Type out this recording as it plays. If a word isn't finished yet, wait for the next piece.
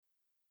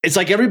It's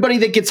like everybody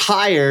that gets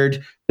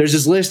hired, there's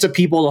this list of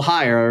people to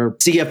hire.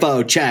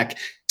 CFO, check.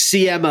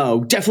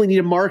 CMO, definitely need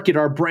to market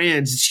our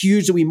brands. It's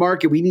huge that we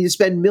market. We need to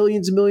spend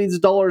millions and millions of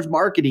dollars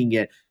marketing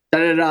it.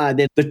 And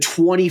then the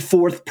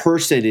 24th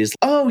person is,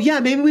 oh, yeah,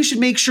 maybe we should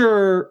make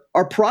sure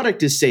our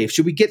product is safe.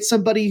 Should we get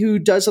somebody who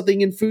does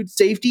something in food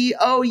safety?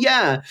 Oh,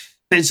 yeah.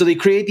 And so they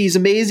create these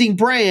amazing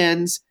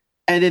brands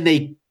and then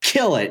they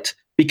kill it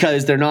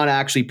because they're not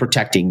actually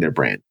protecting their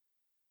brand.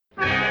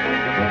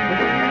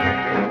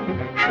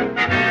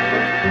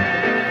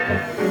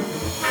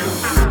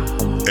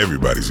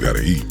 Everybody's got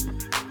to eat,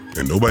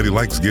 and nobody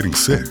likes getting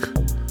sick.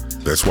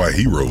 That's why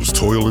heroes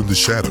toil in the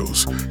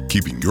shadows,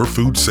 keeping your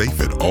food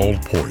safe at all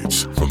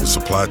points, from the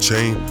supply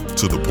chain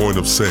to the point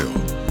of sale.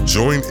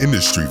 Join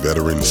industry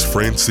veterans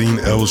Francine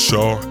L.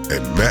 Shaw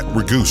and Matt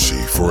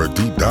Ragucci for a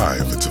deep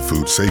dive into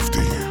food safety.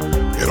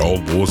 It all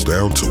boils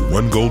down to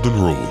one golden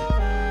rule: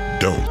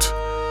 don't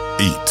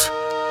eat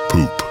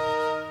poop.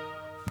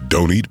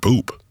 Don't eat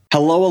poop.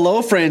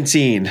 Hello,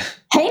 Francine.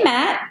 Hey,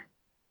 Matt.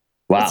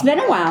 Wow. It's been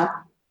a while.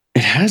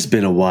 It has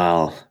been a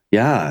while.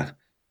 Yeah.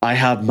 I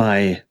have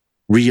my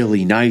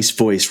really nice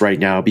voice right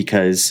now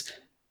because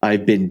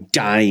I've been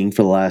dying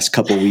for the last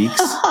couple of weeks.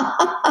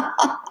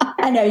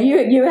 I know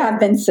you have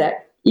been sick.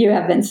 You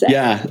have been sick.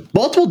 Yeah.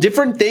 Multiple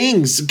different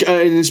things.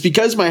 And it's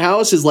because my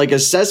house is like a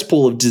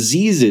cesspool of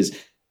diseases,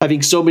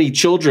 having so many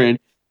children.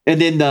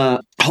 And then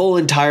the whole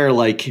entire,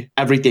 like,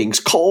 everything's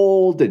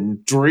cold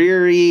and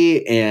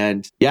dreary.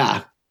 And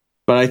yeah.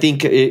 But I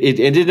think it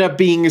ended up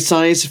being a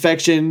sinus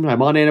infection.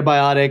 I'm on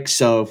antibiotics,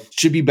 so it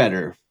should be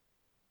better.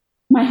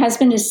 My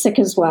husband is sick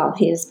as well.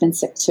 He has been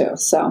sick too,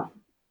 so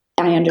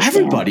I understand.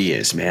 Everybody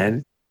is,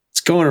 man.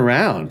 It's going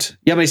around.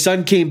 Yeah, my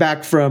son came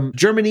back from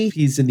Germany.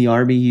 He's in the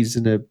army. He's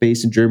in a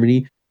base in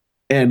Germany.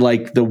 And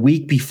like the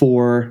week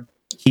before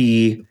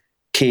he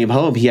came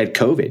home, he had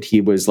COVID.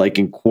 He was like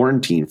in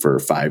quarantine for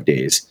 5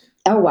 days.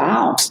 Oh,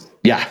 wow.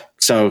 Yeah.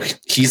 So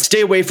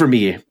stay away from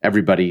me,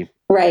 everybody.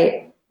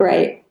 Right.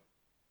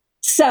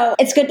 So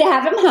it's good to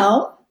have him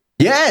home.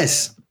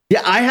 Yes.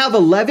 Yeah, I have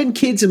 11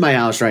 kids in my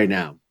house right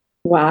now.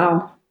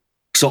 Wow.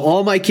 So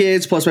all my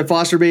kids plus my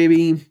foster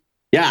baby.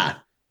 Yeah,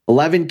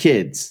 11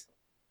 kids.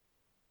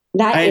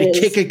 I had to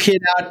kick a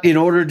kid out in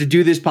order to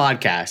do this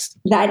podcast.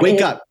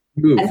 Wake up.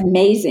 Move.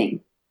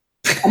 Amazing.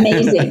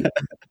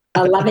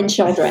 11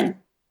 children.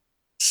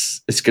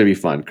 It's going to be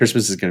fun.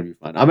 Christmas is going to be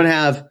fun. I'm going to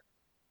have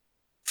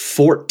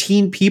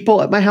 14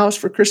 people at my house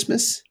for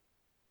Christmas.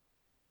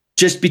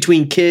 Just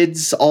between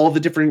kids, all the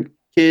different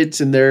kids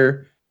and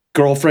their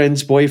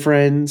girlfriends,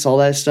 boyfriends, all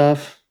that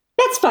stuff.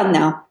 That's fun,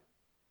 though.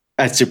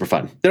 That's super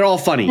fun. They're all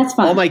funny. That's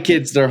fun. All my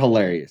kids, they're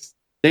hilarious.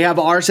 They have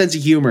our sense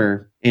of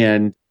humor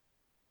and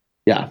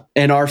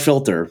our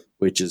filter,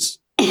 which is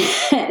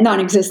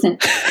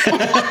non-existent.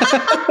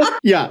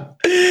 Yeah.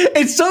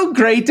 It's so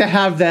great to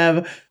have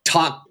them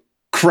talk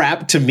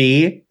crap to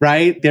me,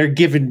 right?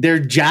 They're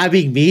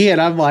jabbing me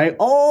and I'm like,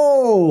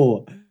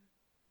 oh,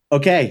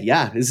 okay.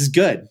 Yeah, this is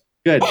good.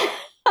 Good.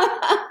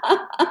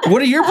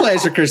 What are your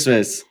plans for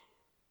Christmas?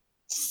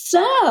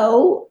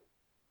 So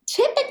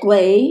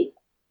typically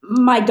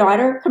my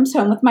daughter comes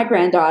home with my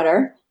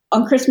granddaughter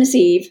on Christmas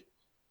Eve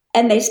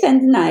and they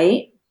spend the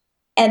night.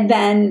 And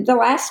then the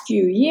last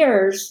few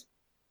years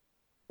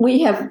we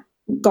have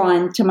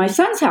gone to my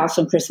son's house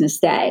on Christmas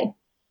Day.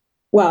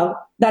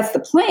 Well, that's the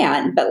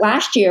plan. But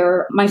last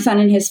year my son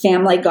and his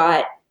family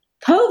got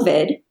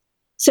COVID.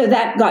 So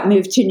that got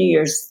moved to New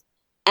Year's.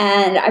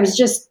 And I was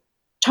just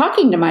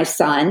talking to my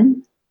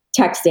son,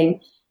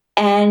 texting,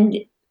 and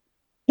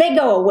they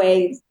go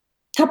away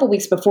a couple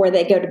weeks before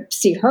they go to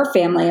see her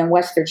family in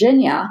West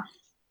Virginia.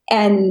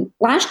 And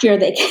last year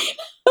they came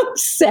home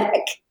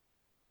sick,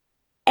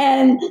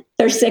 and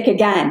they're sick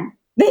again.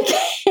 They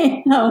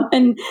came home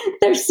and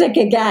they're sick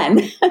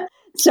again.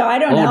 So I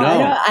don't know.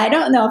 No. I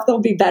don't know if they'll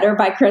be better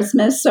by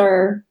Christmas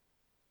or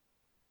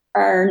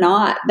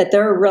not, but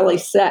they're really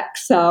sick.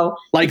 So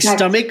like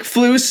stomach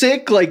flu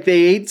sick, like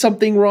they ate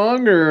something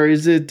wrong, or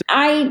is it?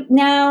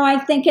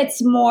 I think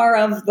it's more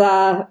of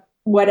the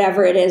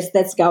whatever it is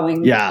that's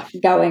going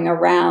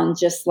around,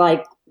 just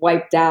like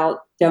wiped out,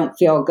 don't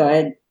feel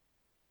good,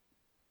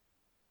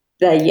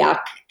 the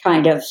yuck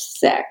kind of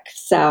sick.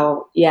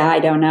 So yeah, I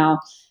don't know.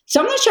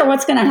 So I'm not sure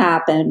what's going to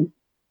happen.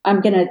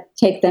 I'm going to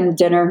take them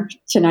dinner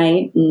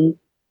tonight, and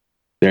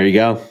there you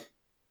go.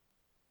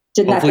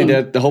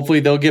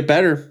 Hopefully they'll get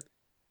better.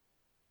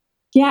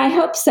 Yeah, I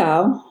hope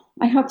so.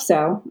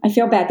 I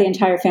feel bad the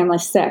entire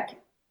family's sick.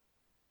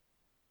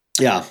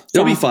 Yeah,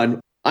 it'll be fun.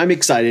 I'm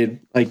excited,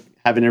 like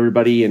having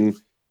everybody, and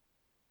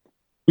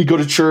we go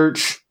to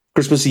church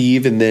Christmas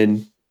Eve and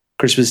then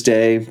Christmas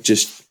Day,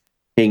 just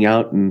hang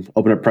out and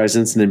open up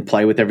presents and then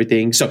play with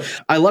everything. So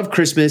I love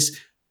Christmas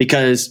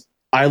because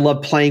I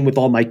love playing with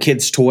all my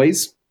kids'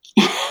 toys.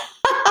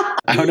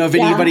 I don't know if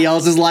anybody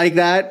else is like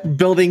that,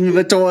 building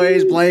the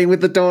toys, playing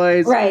with the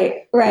toys.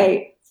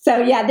 Right. So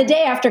yeah, the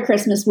day after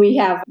Christmas,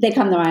 they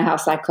come to my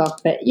house, I cook.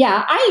 But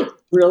yeah, I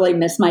really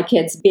miss my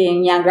kids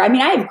being younger. I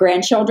mean, I have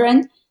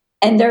grandchildren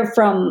and they're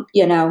from,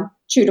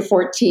 2 to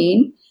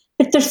 14,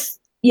 but they're,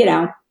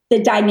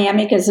 the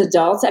dynamic as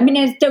adults. I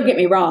mean, don't get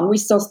me wrong, we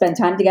still spend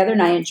time together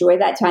and I enjoy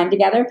that time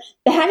together.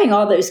 But having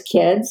all those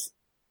kids.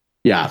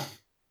 Yeah.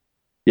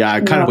 Yeah.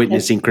 Kind of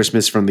witnessing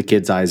Christmas from the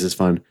kids' eyes is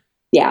fun.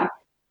 Yeah.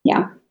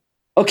 Yeah.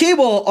 Okay.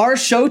 Well, our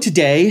show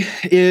today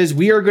is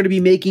we are going to be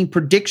making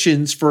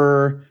predictions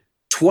for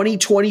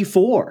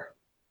 2024.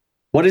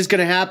 What is going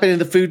to happen in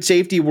the food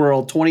safety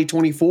world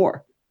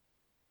 2024?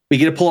 We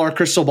get to pull our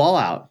crystal ball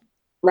out.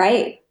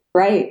 Right.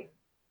 Right.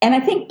 And I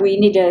think we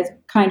need to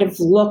kind of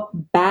look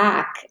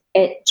back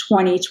at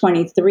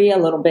 2023 a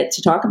little bit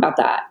to talk about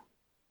that.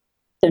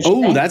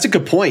 Oh, that's a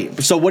good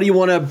point. So what do you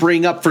want to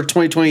bring up for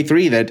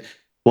 2023 that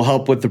will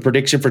help with the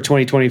prediction for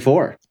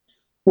 2024?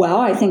 Well,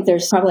 I think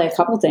there's probably a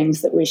couple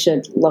things that we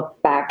should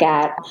look back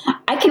at.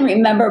 I can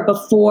remember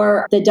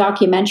before the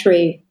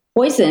documentary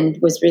Poisoned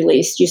was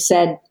released,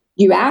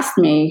 you asked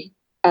me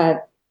a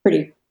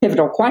pretty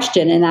pivotal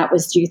question, and that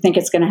was, do you think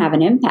it's going to have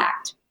an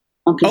impact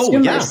on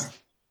consumers? Oh, yeah.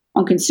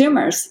 On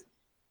consumers.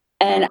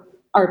 And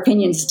our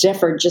opinions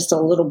differed just a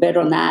little bit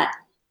on that.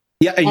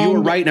 Yeah, and you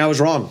were right and I was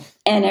wrong.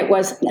 And I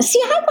was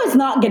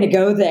not going to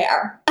go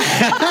there.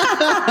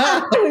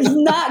 I was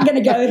not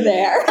going to go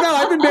there. No,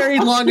 I've been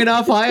married long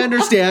enough. I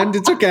understand.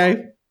 It's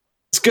okay.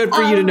 It's good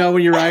for you to know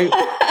when you're right.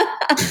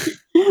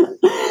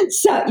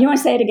 So, you want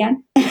to say it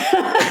again?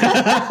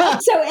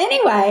 So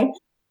anyway.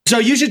 So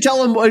you should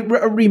tell them,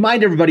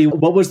 remind everybody,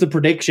 what was the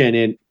prediction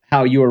and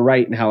how you were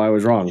right and how I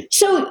was wrong.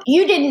 So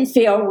you didn't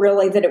feel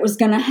really that it was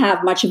going to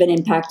have much of an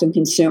impact on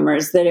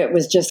consumers, that it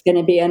was just going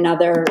to be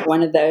another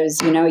one of those,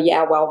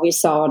 we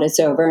saw it, it's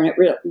over, and it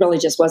really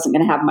just wasn't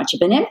going to have much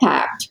of an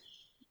impact.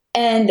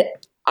 And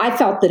I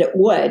felt that it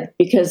would,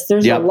 because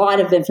there's a lot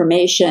of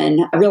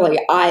information, really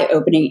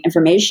eye-opening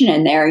information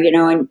in there,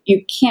 and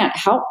you can't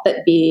help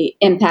but be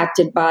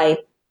impacted by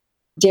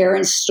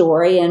Darren's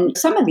story and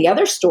some of the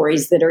other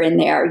stories that are in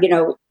there.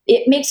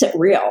 It makes it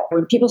real.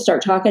 When people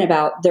start talking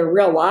about their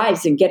real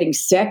lives and getting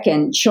sick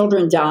and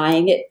children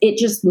dying, it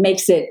just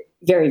makes it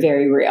very,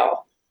 very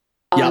real.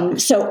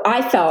 So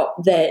I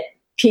felt that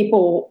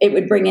it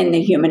would bring in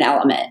the human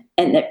element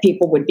and that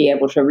people would be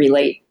able to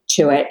relate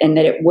to it and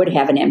that it would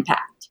have an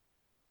impact.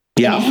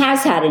 Yeah. And it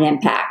has had an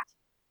impact.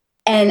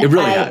 And it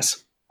really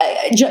has.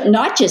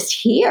 Not just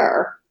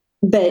here,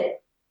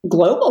 but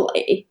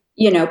globally.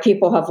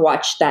 People have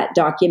watched that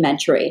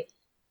documentary,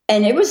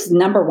 and it was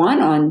number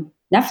one on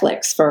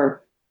Netflix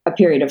for a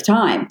period of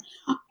time.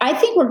 I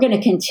think we're going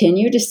to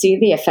continue to see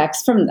the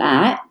effects from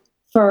that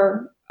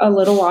for a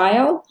little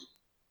while,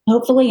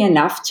 hopefully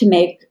enough to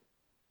make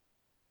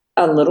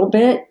a little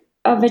bit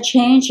of a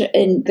change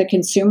in the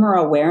consumer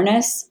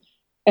awareness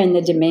and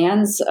the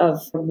demands of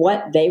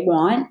what they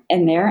want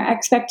and their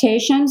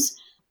expectations.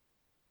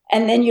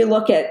 And then you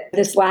look at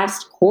this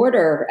last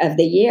quarter of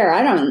the year,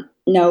 I don't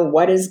know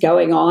what is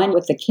going on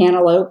with the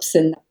cantaloupes,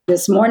 and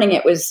this morning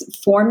it was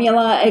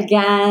formula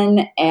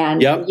again.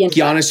 And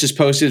Giannis just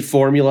posted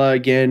formula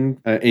again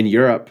in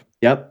Europe.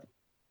 Yep.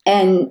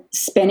 And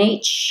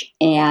spinach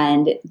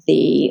and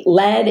the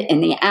lead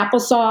in the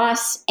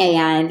applesauce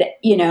and,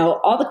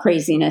 all the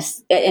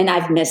craziness. And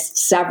I've missed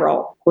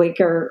several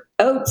Quaker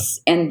oats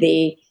and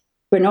the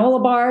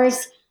granola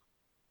bars.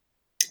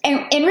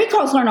 And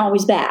recalls aren't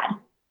always bad.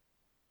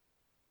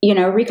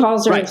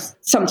 Recalls are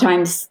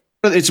sometimes.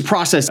 It's a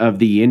process of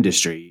the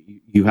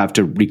industry. You have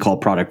to recall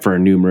product for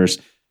numerous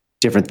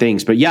different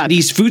things. But yeah,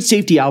 these food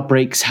safety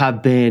outbreaks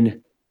have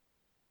been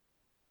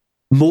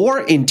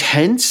more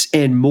intense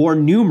and more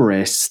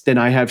numerous than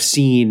I have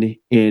seen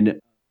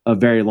in a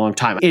very long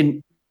time.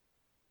 And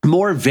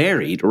more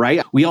varied,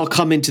 right? We all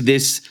come into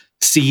this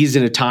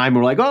season of time.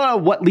 We're like, oh,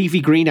 what leafy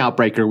green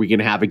outbreak are we going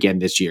to have again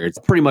this year? It's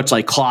pretty much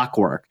like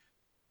clockwork.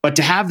 But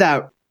to have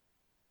that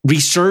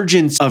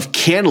resurgence of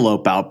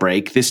cantaloupe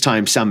outbreak, this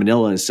time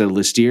salmonella instead of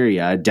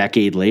listeria, a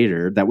decade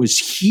later, that was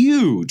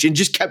huge and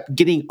just kept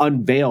getting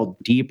unveiled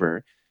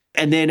deeper.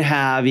 And then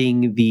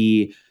having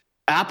the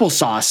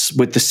applesauce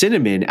with the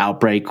cinnamon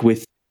outbreak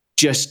with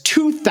just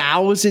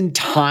 2,000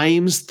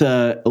 times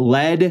the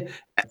lead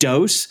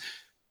dose.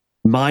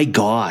 My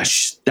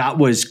gosh, that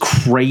was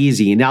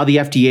crazy. And now the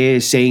FDA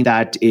is saying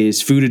that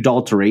is food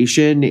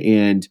adulteration.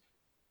 And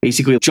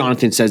basically,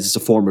 Jonathan says it's a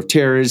form of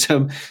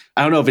terrorism.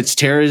 I don't know if it's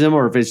terrorism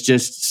or if it's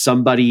just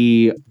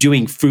somebody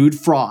doing food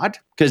fraud.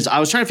 Because I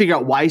was trying to figure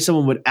out why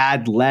someone would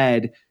add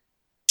lead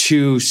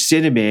to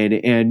cinnamon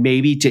and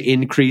maybe to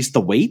increase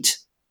the weight.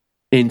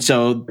 And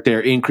so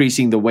they're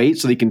increasing the weight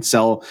so they can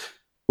sell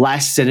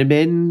less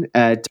cinnamon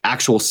at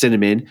actual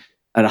cinnamon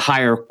at a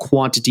higher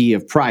quantity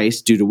of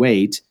price due to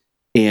weight.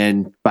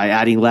 And by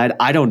adding lead,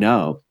 I don't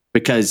know,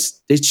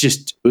 because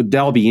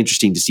that'll be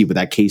interesting to see what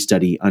that case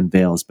study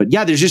unveils. But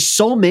yeah, there's just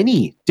so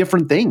many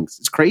different things.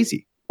 It's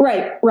crazy.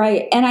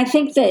 Right. And I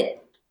think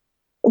that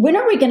when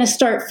are we going to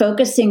start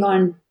focusing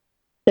on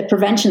the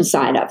prevention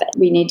side of it?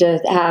 We need to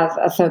have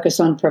a focus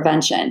on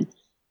prevention.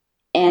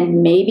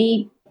 And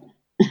maybe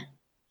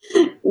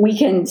we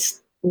can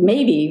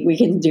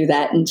do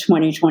that in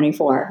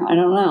 2024. I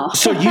don't know.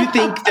 So you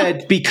think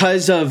that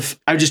because of,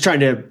 I'm just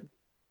trying to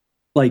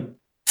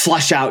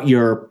flush out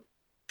your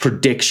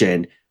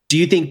prediction. do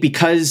you think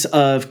because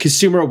of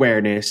consumer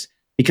awareness,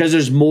 because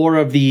there's more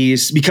of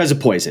these, because of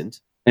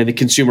poisons and the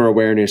consumer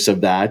awareness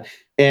of that,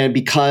 and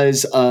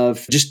because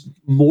of just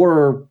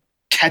more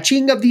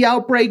catching of the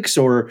outbreaks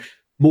or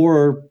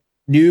more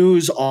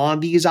news on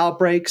these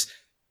outbreaks,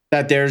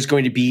 that there's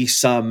going to be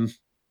some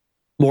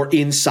more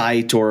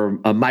insight or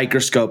a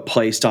microscope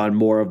placed on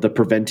more of the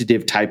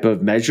preventative type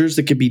of measures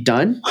that could be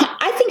done?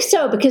 I think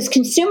so, because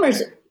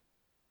consumers,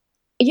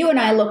 you and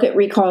I look at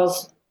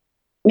recalls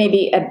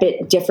maybe a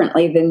bit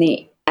differently than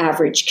the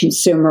average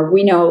consumer.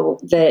 We know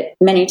that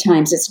many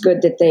times it's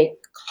good that they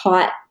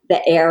caught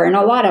the air, and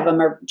a lot of them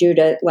are due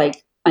to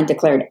like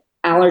undeclared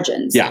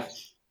allergens. Yeah,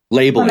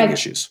 labeling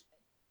issues.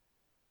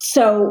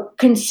 So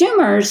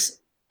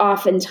consumers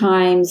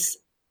oftentimes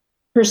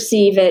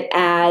perceive it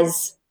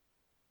as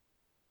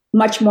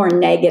much more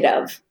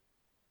negative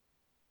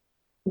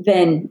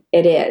than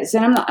it is.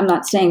 And I'm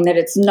not saying that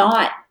it's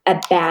not a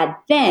bad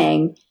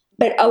thing,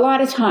 but a lot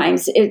of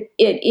times it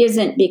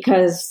isn't,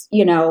 because,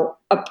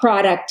 a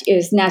product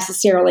is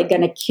necessarily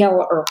going to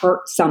kill or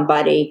hurt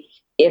somebody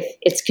if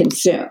it's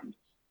consumed.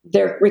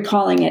 They're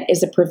recalling it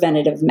as a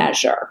preventative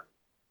measure.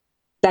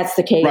 That's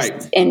the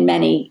case in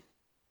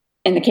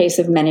the case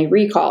of many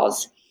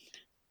recalls.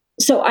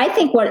 So I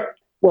think what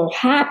will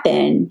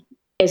happen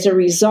as a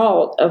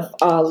result of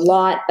a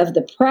lot of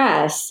the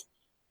press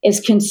is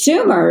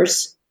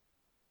consumers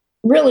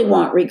really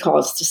want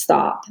recalls to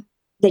stop.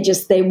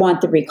 They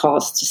want the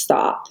recalls to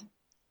stop.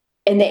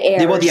 And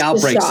they want the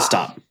outbreaks to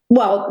stop.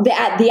 Well,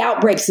 the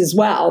outbreaks as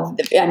well.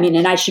 I mean,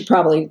 and I should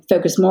probably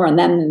focus more on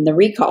them than the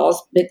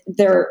recalls, but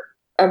they're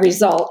a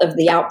result of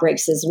the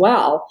outbreaks as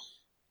well.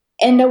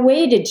 And the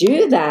way to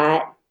do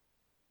that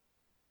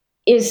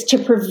is to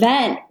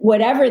prevent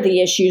whatever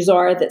the issues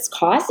are that's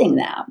causing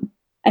them.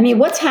 I mean,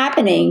 what's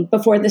happening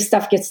before this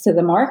stuff gets to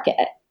the market?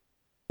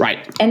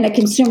 Right. And the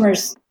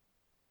consumers,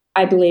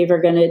 I believe,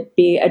 are going to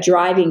be a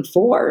driving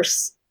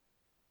force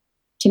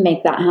to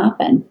make that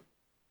happen.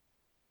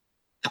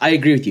 I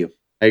agree with you.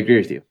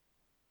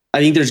 I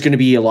think there's going to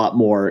be a lot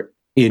more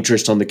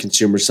interest on the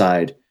consumer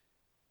side.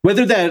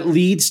 Whether that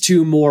leads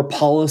to more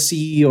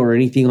policy or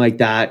anything like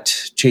that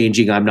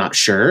changing, I'm not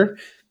sure.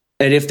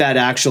 And if that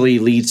actually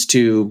leads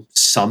to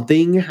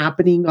something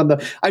happening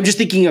I'm just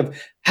thinking of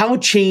how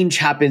change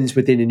happens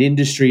within an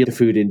industry. The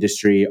food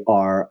industry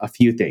are a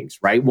few things,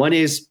 right? One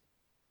is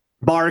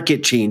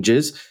market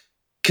changes.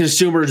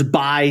 Consumers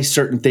buy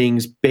certain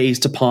things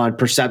based upon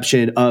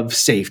perception of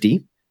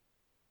safety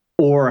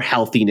or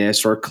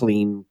healthiness or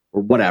clean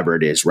or whatever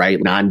it is,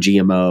 right?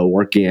 Non-GMO,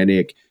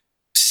 organic,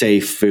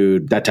 safe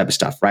food, that type of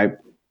stuff, right?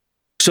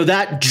 So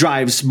that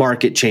drives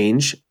market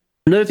change.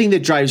 Another thing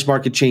that drives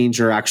market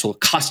change are actual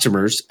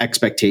customers'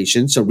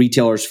 expectations. So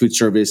retailers, food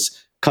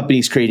service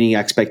companies creating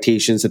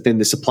expectations that then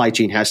the supply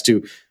chain has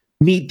to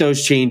meet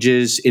those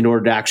changes in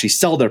order to actually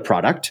sell their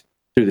product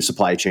through the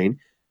supply chain.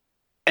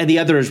 And the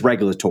other is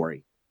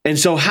regulatory. And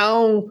so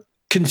how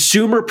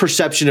consumer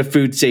perception of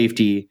food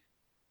safety,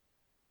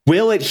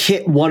 will it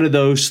hit one of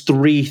those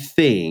three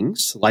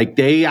things? Like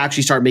they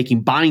actually start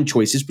making buying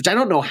choices, which I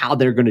don't know how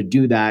they're going to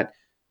do that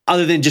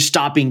other than just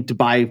stopping to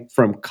buy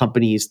from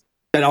companies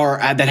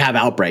that have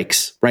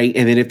outbreaks, right?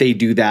 And then if they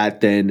do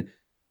that, then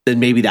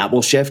maybe that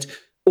will shift,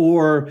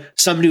 or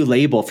some new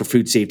label for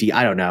food safety.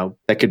 I don't know.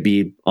 That could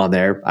be on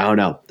there. I don't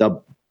know.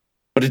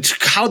 But it's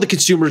how the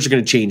consumers are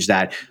going to change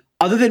that.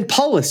 Other than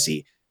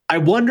policy, I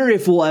wonder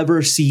if we'll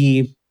ever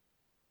see,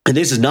 and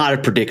this is not a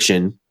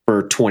prediction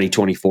for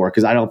 2024,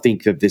 because I don't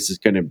think that this is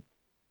going to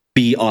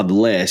be on the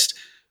list,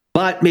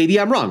 but maybe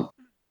I'm wrong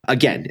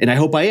again, and I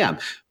hope I am.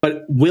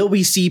 But will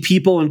we see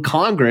people in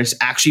Congress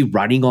actually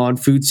running on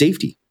food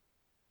safety?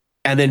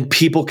 And then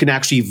people can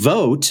actually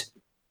vote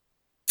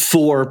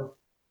for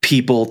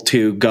people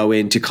to go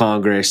into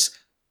Congress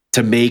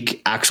to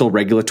make actual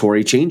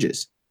regulatory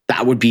changes.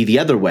 That would be the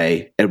other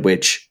way at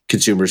which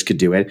consumers could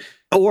do it.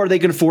 Or are they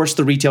going to force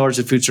the retailers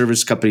and food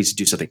service companies to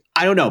do something?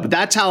 I don't know, but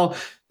that's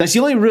the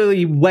only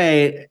really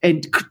way.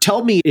 And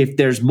tell me if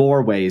there's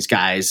more ways,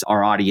 guys,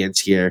 our audience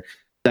here,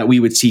 that we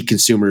would see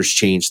consumers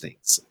change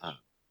things.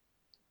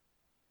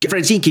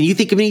 Francine, can you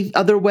think of any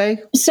other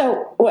way?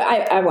 So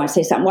I want to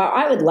say something. Well,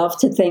 I would love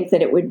to think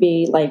that it would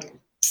be like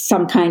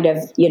some kind of,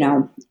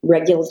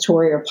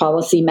 regulatory or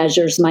policy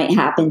measures might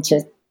happen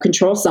to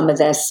control some of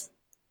this.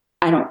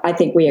 I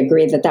think we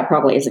agree that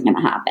probably isn't going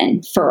to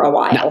happen for a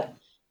while. No.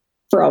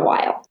 For a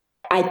while.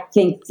 I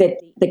think that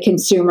the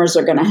consumers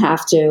are going to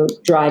have to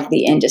drive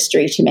the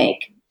industry to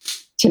make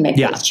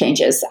those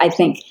changes. I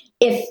think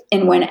if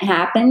and when it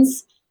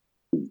happens,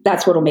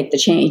 that's what will make the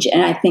change.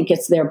 And I think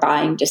it's their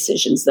buying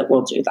decisions that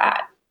will do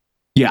that.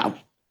 Yeah.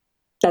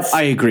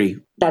 I agree.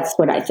 That's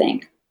what I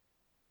think.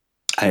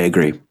 I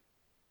agree.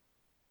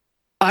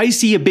 I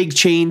see a big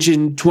change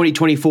in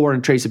 2024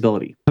 in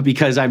traceability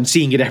because I'm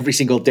seeing it every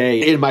single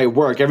day in my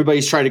work.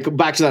 Everybody's trying to come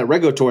back to that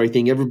regulatory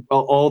thing.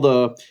 All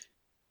the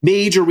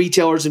major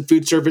retailers and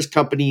food service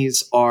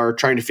companies are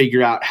trying to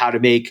figure out how to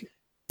make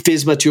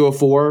FSMA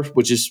 204,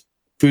 which is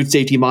Food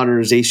Safety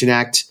Modernization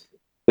Act,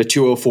 the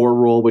 204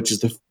 rule, which is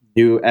the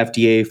new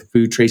FDA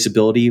food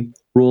traceability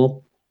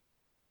rule.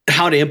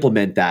 how to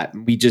implement that.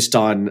 We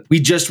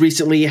just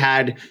recently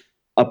had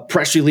a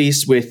press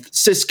release with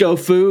Cisco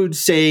Foods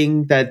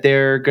saying that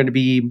they're going to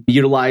be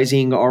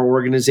utilizing our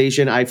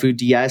organization, iFood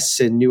DS,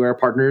 and New Air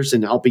Partners,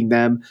 and helping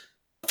them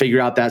figure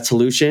out that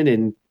solution.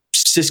 And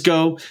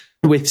Cisco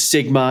with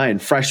Sigma and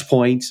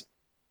FreshPoint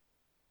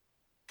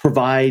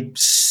provide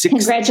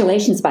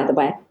Congratulations, by the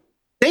way.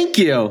 Thank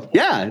you.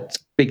 Yeah, it's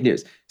big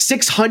news.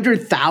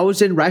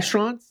 600,000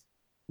 restaurants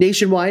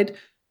nationwide.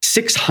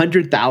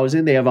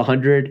 600,000. They have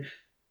 100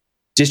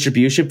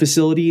 distribution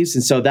facilities.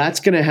 And so that's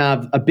going to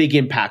have a big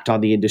impact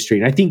on the industry.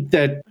 And I think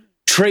that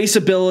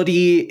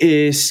traceability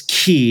is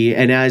key.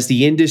 And as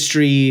the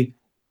industry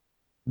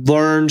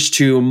learns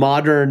to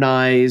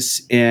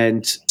modernize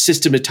and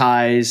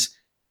systematize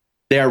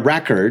their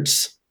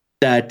records,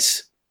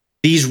 that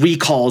these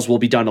recalls will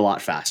be done a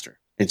lot faster.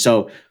 And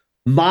so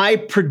my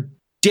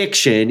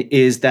prediction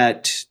is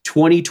that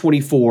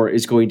 2024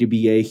 is going to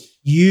be a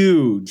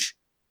huge,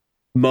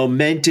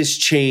 momentous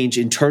change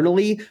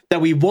internally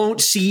that we won't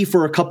see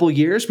for a couple of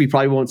years. We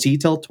probably won't see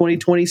till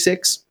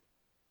 2026.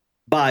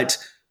 But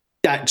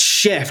that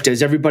shift,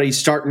 as everybody's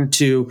starting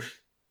to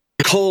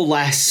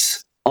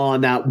coalesce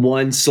on that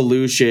one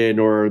solution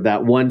or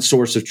that one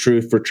source of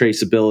truth for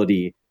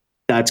traceability,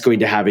 that's going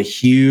to have a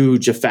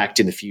huge effect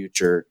in the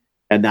future.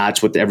 And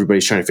that's what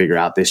everybody's trying to figure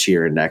out this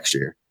year and next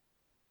year.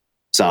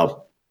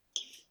 So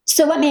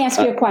let me ask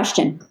you a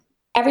question.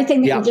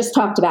 Everything that you just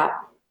talked about,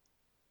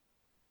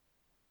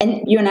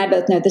 and you and I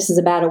both know this is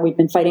a battle we've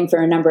been fighting for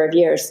a number of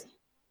years.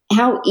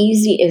 How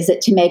easy is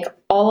it to make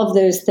all of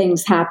those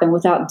things happen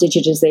without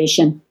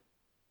digitization?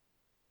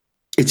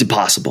 It's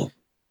impossible.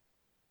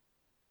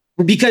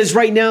 Because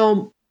right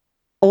now,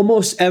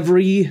 almost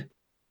every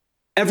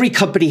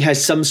company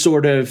has some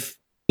sort of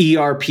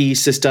ERP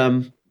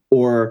system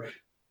or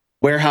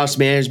warehouse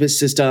management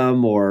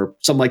system or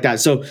something like that.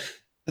 So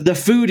the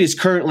food is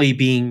currently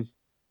being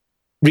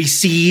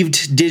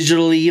received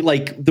digitally,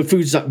 like the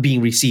food's not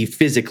being received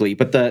physically,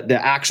 but the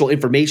actual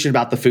information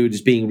about the food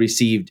is being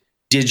received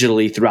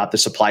digitally throughout the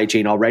supply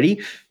chain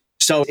already.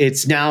 So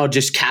it's now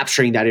just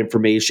capturing that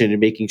information and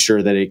making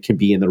sure that it can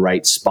be in the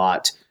right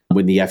spot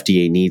when the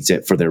FDA needs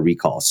it for their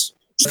recalls,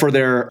 for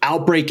their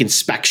outbreak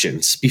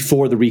inspections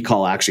before the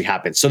recall actually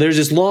happens. So there's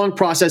this long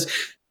process.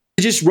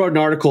 I just wrote an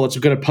article it's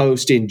going to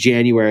post in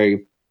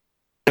January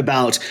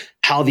about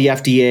how the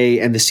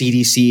FDA and the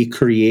CDC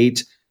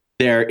create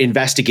their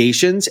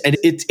investigations. And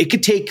it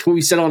could take, what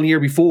we said on here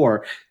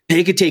before,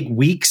 it could take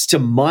weeks to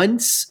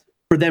months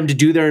for them to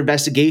do their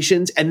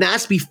investigations. And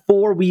that's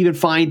before we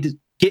even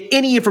get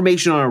any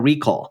information on a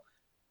recall.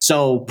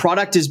 So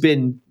product has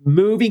been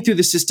moving through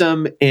the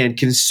system and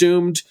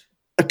consumed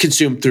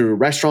through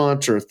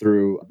restaurants or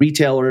through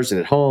retailers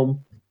and at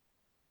home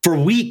for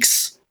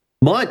weeks,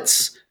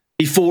 months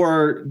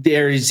before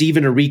there is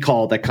even a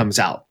recall that comes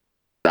out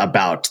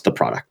about the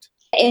product.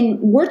 And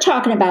we're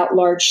talking about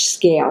large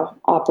scale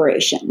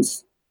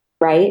operations,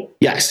 right?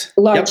 Yes.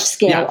 Large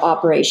scale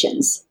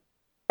operations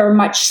or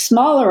much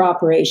smaller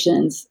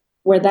operations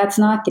where that's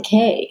not the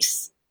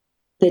case,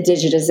 the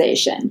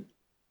digitization.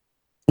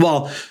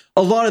 Well,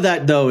 a lot of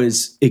that, though,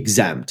 is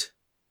exempt.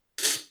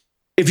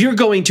 If you're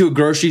going to a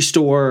grocery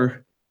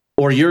store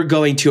or you're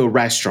going to a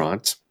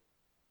restaurant,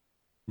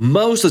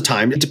 most of the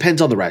time, it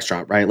depends on the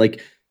restaurant, right?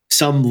 Like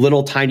some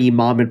little tiny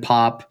mom and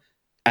pop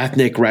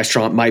ethnic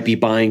restaurant might be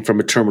buying from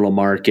a terminal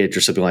market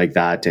or something like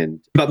that.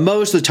 But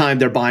most of the time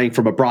they're buying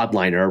from a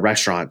broadliner, a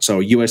restaurant. So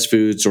US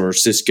Foods or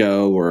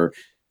Cisco or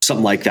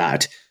something like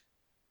that.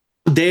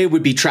 They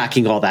would be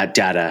tracking all that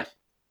data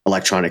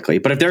electronically.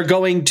 But if they're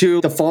going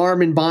to the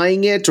farm and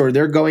buying it, or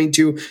they're going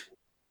to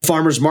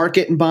farmer's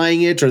market and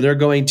buying it, or they're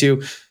going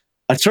to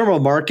a terminal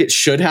market,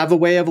 should have a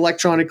way of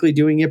electronically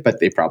doing it, but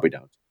they probably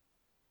don't.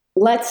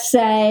 Let's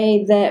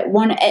say that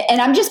one, and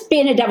I'm just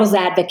being a devil's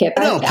advocate.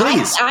 No,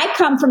 please. I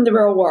come from the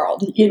real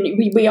world.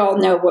 We all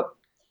know what.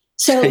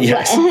 So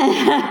yes.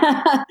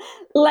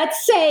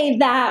 Let's say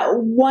that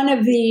one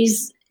of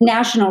these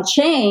national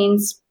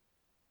chains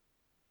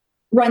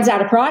runs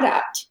out of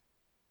product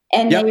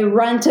and they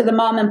run to the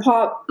mom and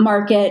pop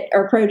market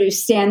or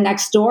produce stand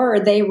next door, or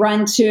they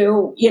run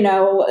to,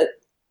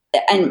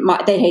 and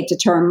they hate the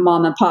term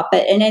mom and pop,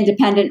 but an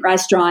independent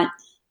restaurant,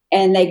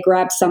 and they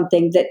grab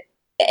something that,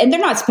 and they're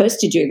not supposed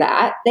to do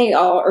that. They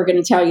all are going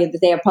to tell you that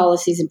they have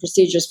policies and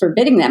procedures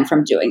forbidding them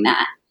from doing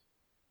that.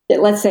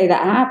 But let's say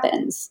that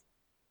happens.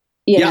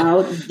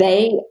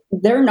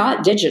 They're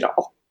not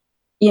digital,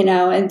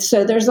 and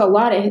so there's a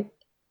lot of,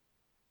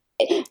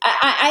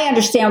 I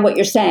understand what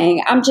you're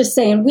saying. I'm just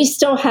saying we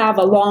still have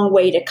a long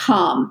way to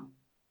come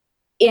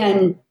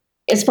in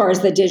as far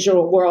as the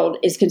digital world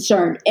is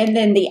concerned. And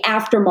then the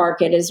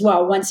aftermarket as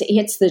well, once it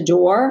hits the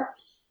door,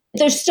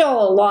 there's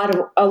still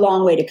a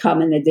long way to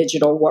come in the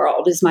digital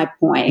world, is my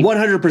point.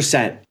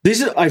 100%.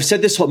 I've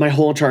said this my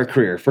whole entire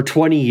career for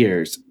 20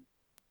 years.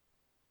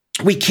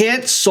 We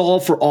can't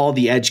solve for all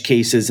the edge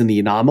cases and the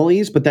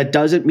anomalies, but that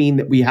doesn't mean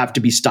that we have to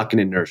be stuck in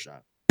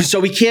inertia.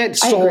 So we can't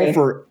solve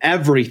for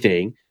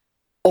everything,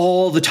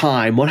 all the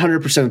time,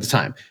 100% of the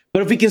time.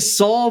 But if we can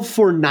solve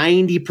for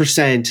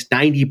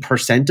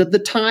 90% of the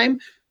time,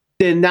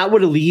 then that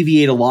would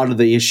alleviate a lot of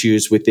the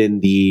issues within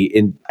the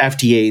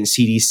FDA and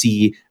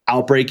CDC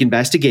outbreak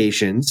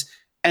investigations,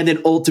 and then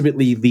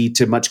ultimately lead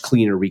to much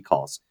cleaner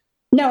recalls.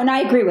 No, and I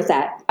agree with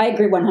that. I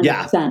agree 100%.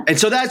 Yeah. And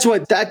so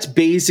that's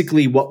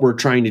basically what we're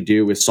trying to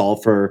do, is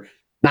solve for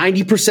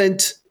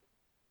 90%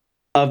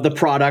 of the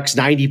products,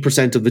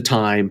 90% of the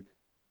time.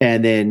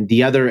 And then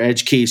the other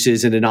edge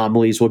cases and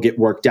anomalies will get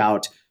worked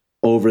out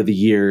over the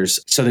years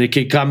so that it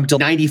can come to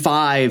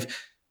 95%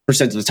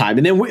 of the time.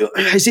 And then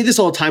I say this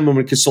all the time when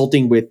we're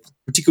consulting with,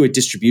 particularly with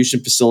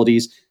distribution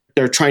facilities.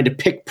 They're trying to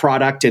pick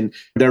product and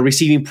they're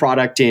receiving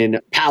product in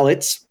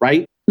pallets,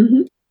 right?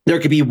 Mm-hmm. There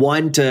could be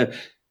 1 to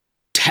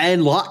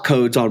 10 lot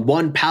codes on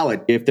one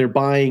pallet. If they're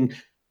buying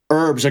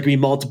herbs, there could be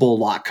multiple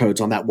lot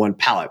codes on that one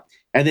pallet.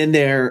 And then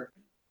they're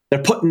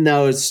putting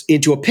those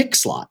into a pick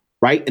slot,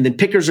 right? And then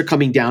pickers are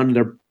coming down and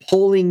they're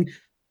pulling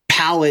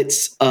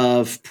pallets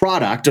of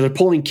product, or they're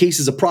pulling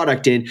cases of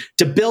product in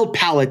to build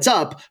pallets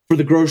up for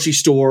the grocery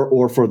store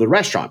or for the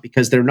restaurant,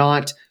 because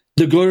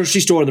the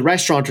grocery store and the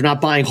restaurant are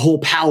not buying whole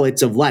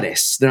pallets of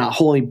lettuce. They're not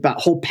holding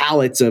whole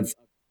pallets of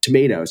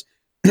tomatoes.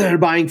 They're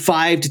buying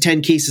 5 to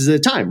 10 cases at a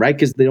time, right?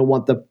 Because they don't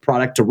want the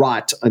product to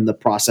rot in the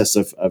process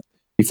of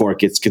before it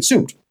gets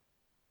consumed.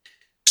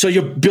 So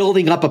you're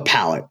building up a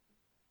pallet.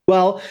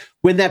 Well,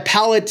 when that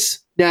pallet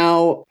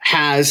now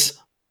has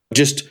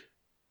just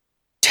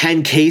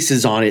 10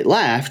 cases on it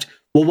left,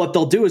 well, what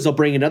they'll do is they'll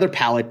bring another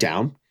pallet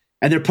down,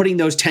 and they're putting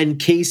those 10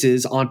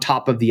 cases on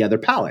top of the other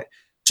pallet.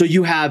 So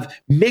you have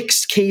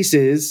mixed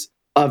cases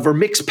or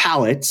mixed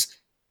pallets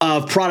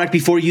of product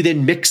before you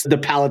then mix the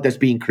pallet that's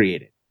being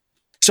created.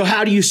 So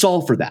how do you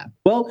solve for that?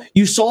 Well,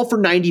 you solve for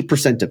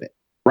 90% of it,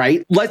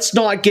 right? Let's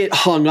not get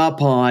hung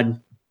up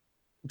on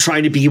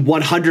trying to be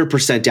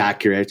 100%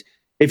 accurate.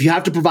 If you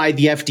have to provide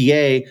the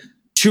FDA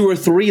 2 or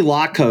 3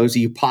 lot codes that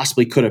you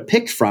possibly could have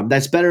picked from,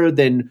 that's better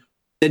than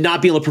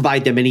not be able to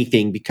provide them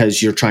anything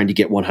because you're trying to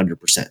get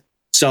 100%.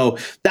 So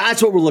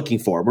that's what we're looking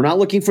for. We're not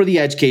looking for the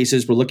edge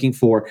cases. We're looking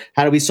for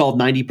how do we solve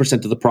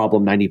 90% of the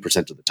problem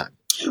 90% of the time.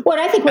 Well,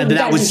 I think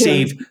that would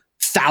save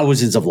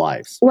thousands of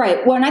lives.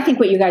 Right. Well, and I think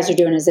what you guys are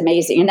doing is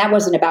amazing. And that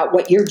wasn't about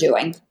what you're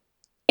doing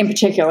in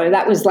particular.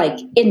 That was like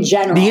in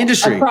general, the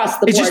industry, across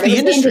the board. It's just the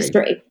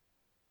industry.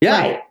 Yeah.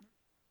 Right.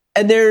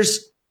 And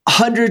there's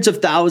hundreds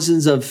of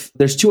thousands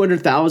there's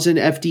 200,000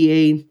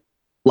 FDA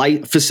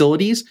light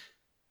facilities.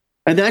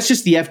 And that's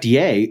just the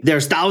FDA.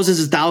 There's thousands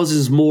and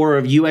thousands more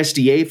of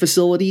USDA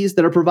facilities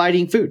that are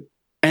providing food.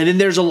 And then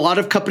there's a lot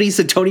of companies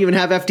that don't even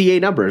have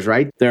FDA numbers,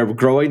 right? They're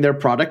growing their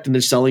product and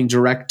they're selling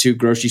direct to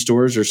grocery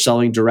stores or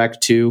selling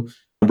direct to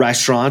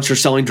restaurants or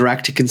selling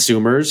direct to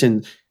consumers.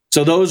 And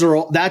so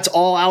that's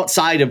all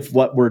outside of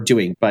what we're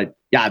doing. But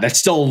yeah, that's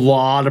still a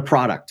lot of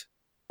product.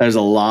 There's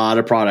a lot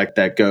of product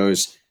that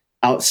goes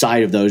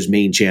outside of those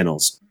main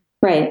channels.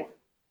 Right.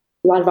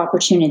 A lot of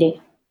opportunity.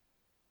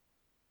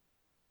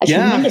 A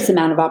tremendous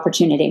amount of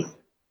opportunity.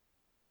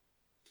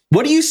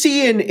 What do you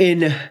see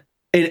in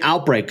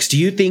outbreaks? Do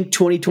you think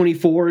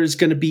 2024 is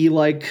going to be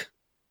like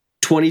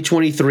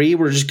 2023?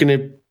 We're just going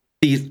to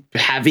be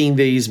having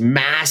these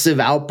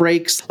massive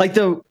outbreaks, like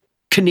the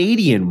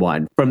Canadian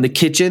one from the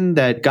kitchen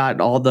that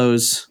got all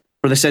those,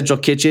 for the central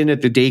kitchen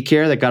at the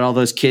daycare that got all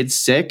those kids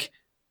sick?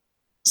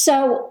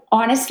 So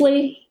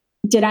honestly,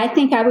 did I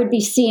think I would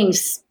be seeing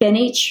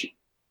spinach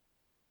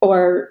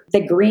or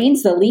the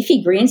greens, the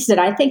leafy greens? Did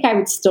I think I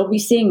would still be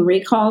seeing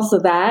recalls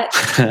of that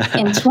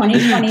in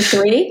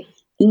 2023?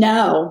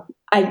 No,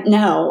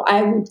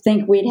 I would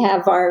think we'd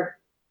have our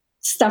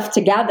stuff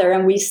together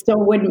and we still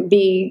wouldn't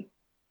be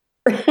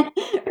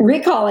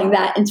recalling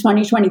that in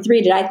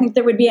 2023. Did I think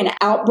there would be an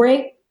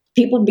outbreak?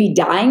 People would be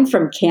dying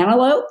from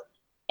cantaloupe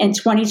in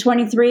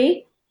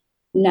 2023?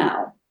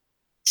 No.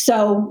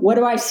 So what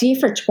do I see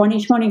for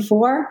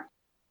 2024?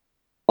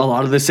 A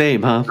lot of the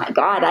same, huh? My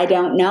God, I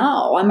don't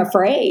know. I'm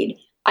afraid.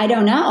 I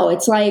don't know.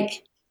 It's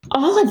like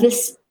all of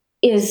this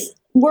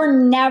we're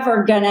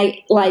never going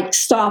to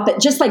stop it.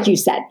 Just like you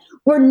said,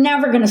 we're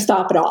never going to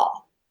stop it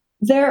all.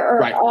 There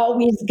are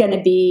always going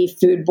to be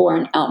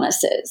foodborne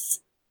illnesses.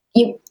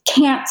 You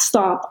can't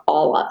stop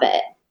all of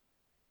it.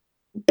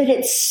 But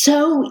it's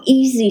so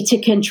easy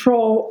to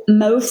control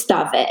most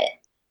of it.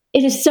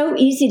 It is so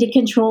easy to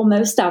control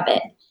most of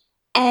it.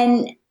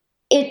 And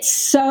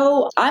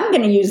I'm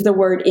going to use the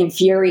word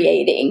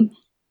infuriating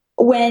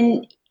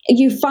when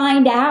you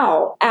find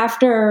out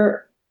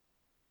after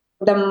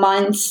the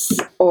months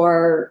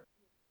or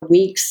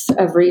weeks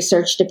of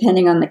research,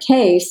 depending on the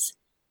case,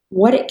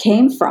 what it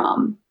came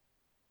from.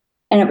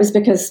 And it was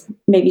because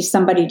maybe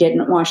somebody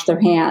didn't wash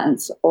their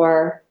hands,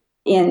 or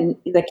in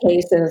the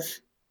case of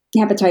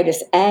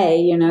hepatitis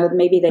A,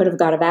 maybe they could have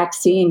got a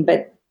vaccine,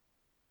 but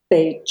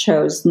they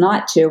chose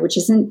not to, which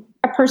isn't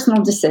a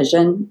personal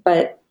decision,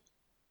 but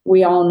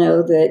we all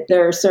know that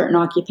there are certain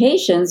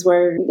occupations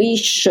where we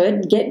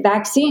should get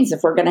vaccines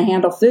if we're going to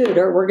handle food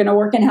or we're going to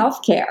work in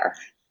healthcare.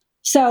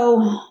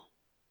 So,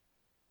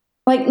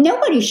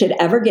 nobody should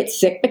ever get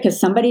sick because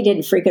somebody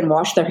didn't freaking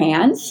wash their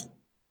hands.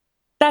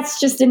 that's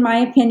just, in my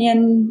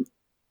opinion,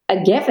 a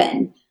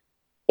given.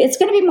 It's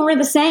going to be more of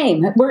the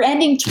same. We're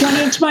ending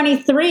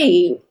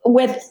 2023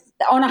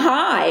 on a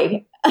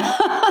high.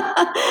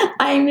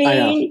 I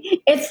mean,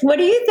 what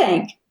do you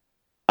think?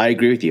 I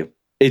agree with you.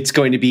 It's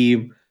going to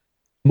be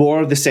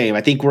more of the same.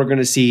 I think we're going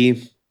to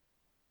see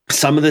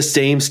some of the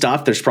same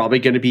stuff. There's probably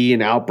going to be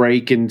an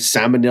outbreak in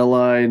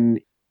salmonella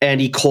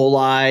and E.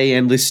 coli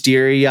and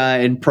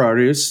listeria in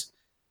produce.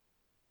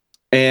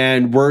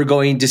 And we're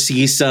going to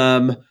see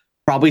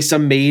probably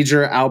some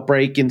major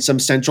outbreak in some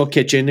central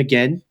kitchen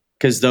again,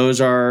 because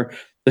the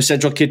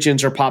central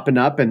kitchens are popping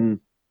up and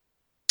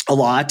a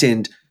lot.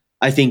 And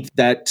I think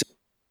that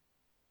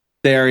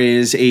there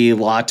is a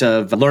lot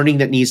of learning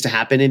that needs to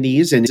happen in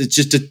these. And it's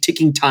just a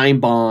ticking time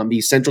bomb,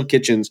 these central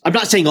kitchens. I'm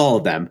not saying all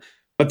of them,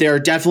 but there are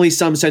definitely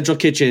some central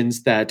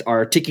kitchens that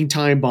are a ticking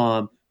time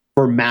bomb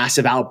for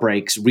massive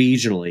outbreaks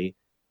regionally,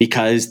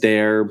 because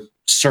they're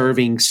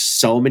serving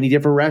so many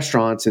different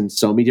restaurants and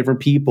so many different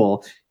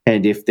people.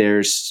 And if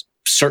there's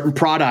certain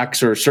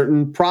products or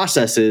certain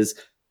processes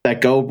that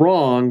go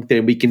wrong,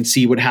 then we can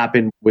see what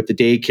happened with the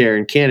daycare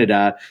in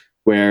Canada,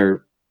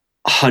 where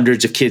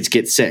hundreds of kids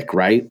get sick,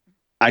 right?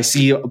 I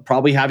see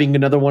probably having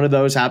another one of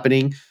those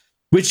happening,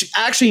 which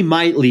actually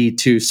might lead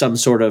to some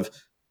sort of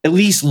at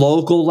least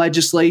local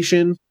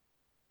legislation,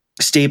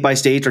 state by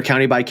state or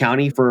county by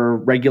county, for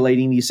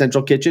regulating these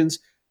central kitchens.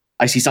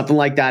 I see something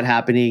like that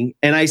happening.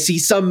 And I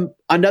see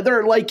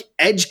another like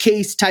edge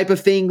case type of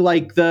thing,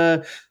 like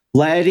the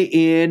lead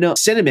in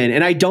cinnamon.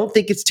 And I don't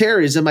think it's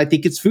terrorism. I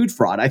think it's food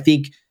fraud. I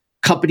think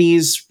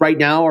companies right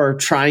now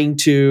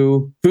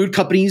food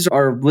companies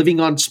are living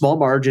on small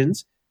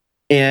margins,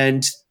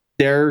 and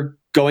they're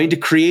going to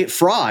create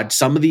fraud.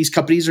 Some of these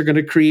companies are going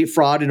to create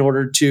fraud in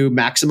order to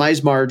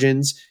maximize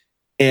margins,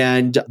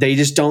 and they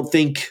just don't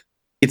think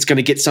it's going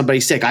to get somebody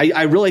sick.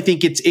 I really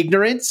think it's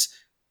ignorance.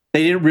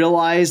 They didn't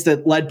realize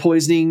that lead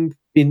poisoning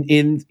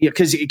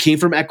because it came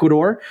from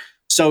Ecuador.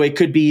 So it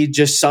could be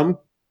just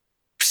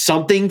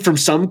something from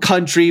some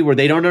country where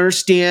they don't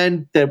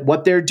understand that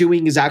what they're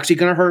doing is actually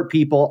going to hurt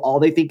people. All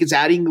they think is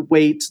adding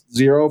weight,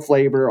 zero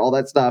flavor, all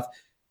that stuff.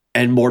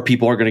 And more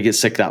people are going to get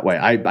sick that way.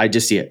 I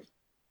just see it.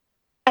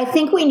 I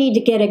think we need to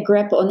get a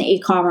grip on the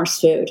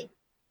e-commerce food.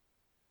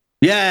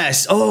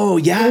 Yes. Oh,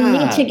 yeah. We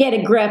need to get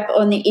a grip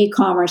on the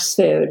e-commerce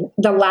food.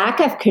 The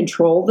lack of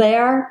control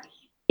there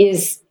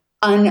is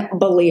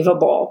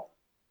unbelievable.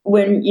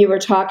 When you were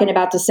talking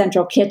about the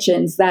central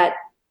kitchens, that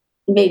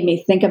made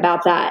me think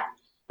about that.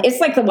 It's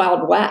like the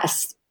Wild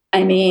West.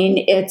 I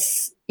mean,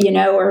 it's,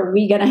 are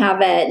we going to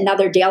have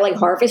another daily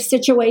harvest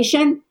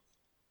situation?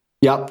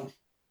 Yep.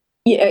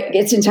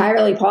 It's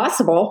entirely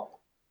possible.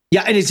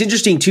 Yeah. And it's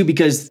interesting too,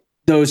 because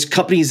those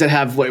companies that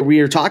have, what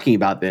we are talking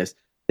about this,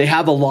 they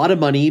have a lot of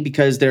money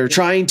because they're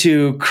trying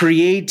to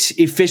create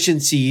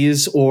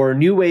efficiencies or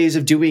new ways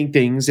of doing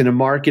things in a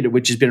market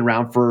which has been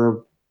around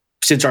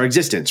since our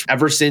existence.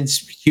 Ever since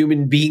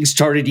human beings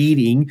started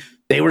eating,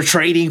 they were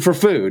trading for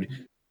food.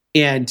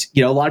 And,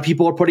 a lot of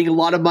people are putting a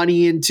lot of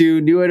money into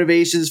new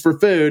innovations for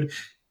food,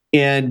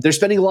 and they're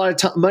spending a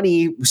lot of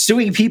money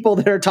suing people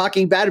that are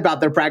talking bad about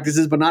their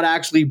practices, but not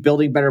actually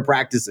building better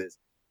practices.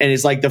 And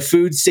it's like the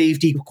food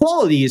safety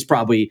quality is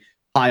probably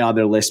high on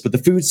their list, but the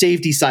food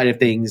safety side of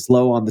things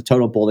low on the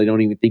totem pole. They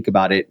don't even think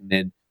about it. And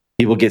then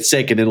people get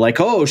sick and then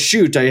like, oh,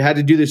 shoot, I had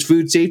to do this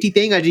food safety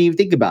thing. I didn't even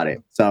think about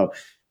it. So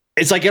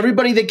it's like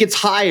everybody that gets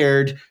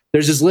hired,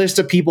 there's this list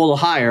of people to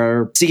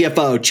hire.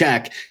 CFO,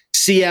 check.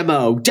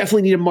 CMO,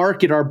 definitely need to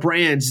market our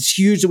brands. It's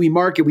huge that we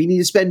market. We need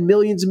to spend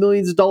millions and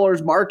millions of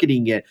dollars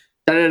marketing it.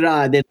 And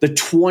then the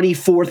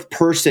 24th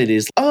person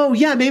is, oh,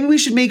 yeah, maybe we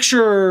should make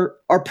sure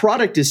our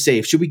product is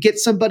safe. Should we get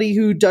somebody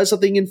who does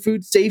something in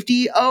food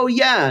safety? Oh,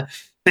 yeah.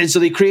 And so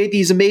they create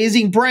these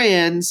amazing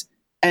brands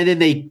and then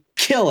they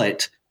kill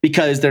it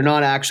because they're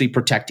not actually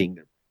protecting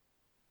them.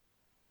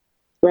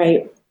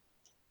 Right.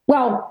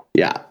 Well,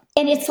 yeah.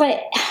 And it's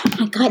like, oh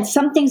my God,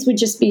 some things would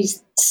just be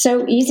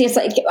so easy. It's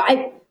like,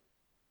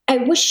 I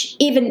wish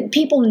even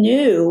people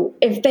knew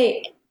if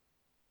they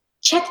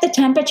check the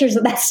temperatures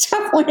of that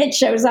stuff when it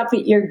shows up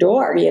at your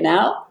door,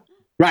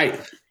 Right.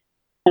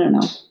 I don't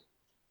know.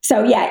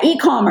 So yeah,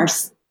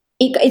 e-commerce,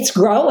 it's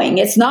growing.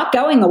 It's not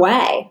going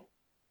away.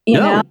 You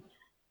know?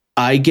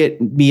 I get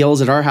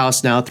meals at our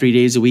house now 3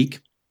 days a week.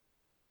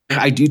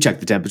 I do check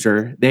the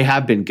temperature. They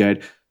have been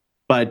good.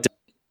 But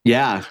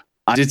yeah,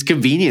 it's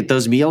convenient.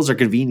 Those meals are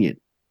convenient.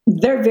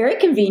 They're very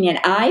convenient.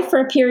 I, for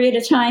a period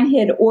of time,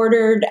 had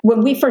ordered,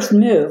 when we first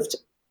moved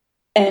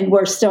and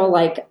we're still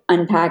like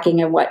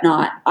unpacking and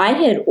whatnot, I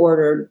had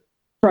ordered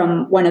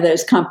from one of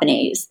those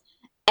companies.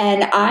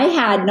 And I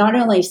had not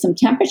only some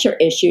temperature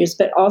issues,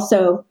 but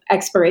also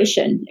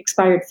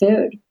expired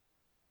food.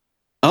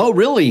 Oh,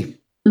 really?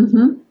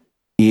 Mm-hmm.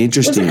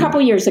 Interesting. It was a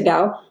couple years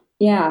ago.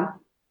 Yeah.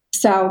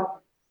 So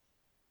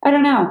I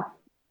don't know.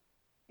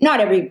 Not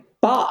every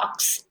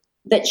box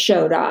that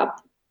showed up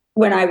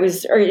when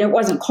it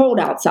wasn't cold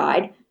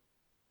outside.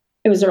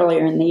 It was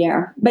earlier in the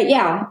year. But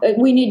yeah,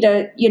 we need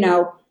to,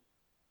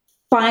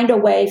 find a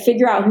way,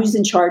 figure out who's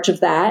in charge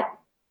of that,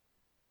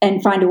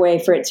 and find a way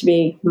for it to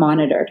be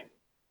monitored.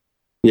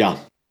 Yeah.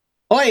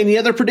 Oh, any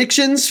other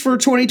predictions for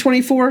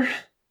 2024?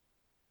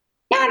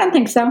 Yeah, I don't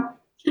think so.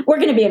 We're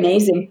going to be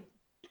amazing.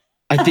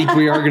 I think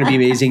we are going to be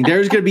amazing.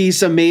 There's going to be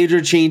some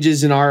major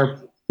changes in our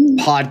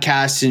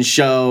podcast and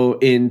show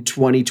in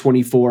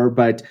 2024,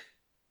 but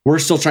we're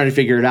still trying to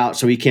figure it out,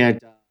 so we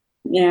can't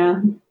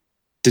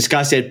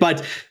discuss it.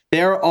 But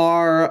there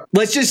are,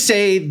 let's just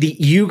say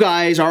you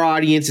guys, our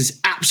audience is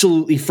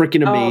absolutely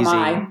freaking amazing. Oh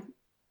my.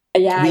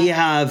 Yeah. We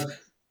have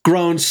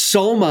grown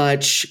so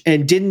much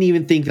and didn't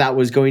even think that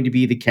was going to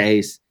be the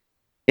case.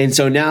 And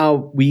so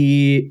now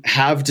we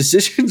have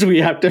decisions we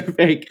have to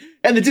make.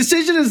 And the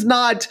decision is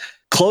not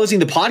closing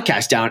the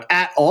podcast down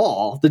at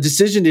all. The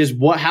decision is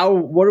what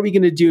are we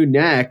going to do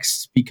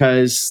next?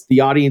 Because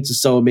the audience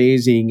is so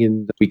amazing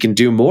and we can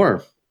do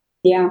more.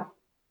 Yeah.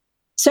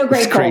 So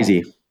grateful. It's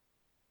crazy.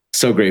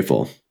 So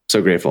grateful.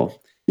 So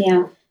grateful.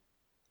 Yeah.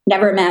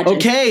 Never imagined.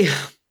 Okay.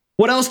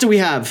 What else do we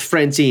have,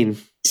 Francine?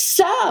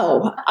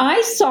 So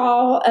I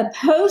saw a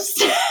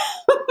post.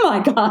 Oh my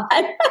God.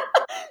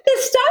 The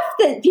stuff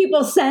that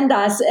people send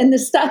us and the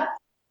stuff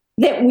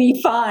that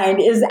we find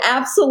is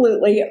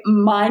absolutely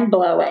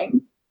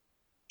mind-blowing.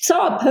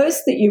 Saw a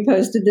post that you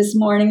posted this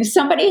morning.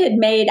 Somebody had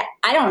made,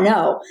 I don't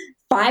know,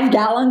 5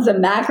 gallons of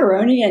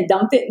macaroni and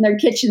dumped it in their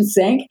kitchen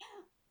sink.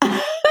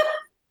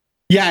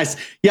 Yes.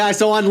 Yeah.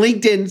 So on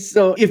LinkedIn,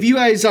 so if you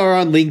guys are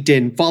on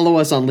LinkedIn, follow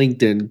us on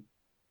LinkedIn,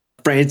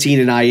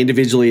 Francine and I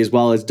individually, as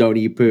well as Don't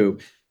Eat Poo,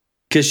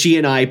 because she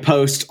and I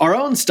post our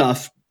own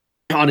stuff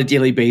on a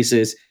daily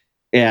basis.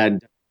 And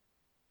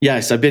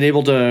yes, I've been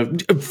able to,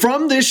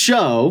 from this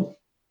show,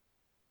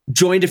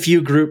 joined a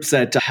few groups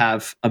that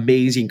have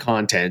amazing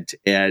content.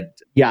 And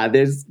yeah,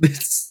 this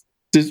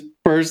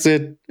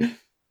person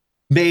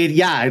made,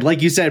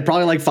 like you said,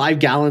 probably like 5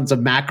 gallons of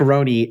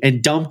macaroni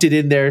and dumped it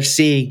in their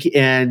sink.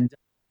 And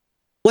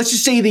let's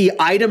just say the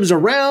items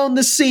around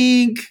the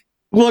sink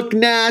look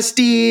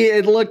nasty.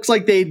 It looks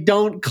like they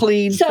don't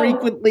clean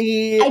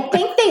frequently. I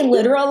think they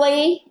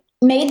literally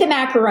made the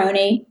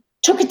macaroni,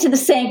 took it to the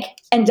sink,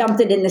 and dumped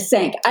it in the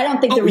sink. I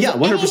don't think there was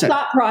any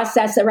thought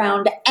process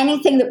around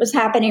anything that was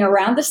happening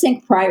around the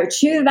sink prior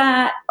to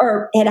that,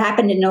 or had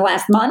happened in the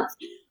last month.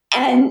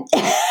 And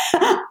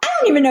I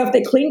don't even know if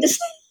they cleaned the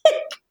sink.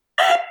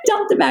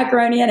 Dump the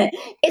macaroni in it.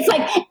 It's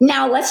like,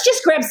 now let's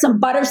just grab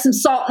some butter, some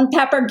salt and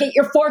pepper, get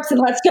your forks, and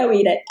let's go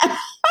eat it.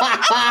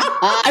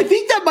 I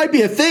think that might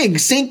be a thing,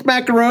 sink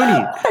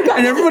macaroni.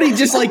 And everybody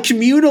just like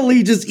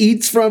communally just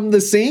eats from the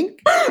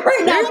sink.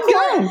 Right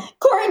now,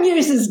 Corey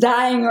Muse is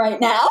dying right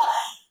now.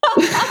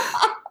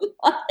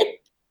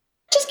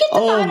 Just get the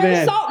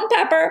butter, salt and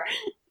pepper.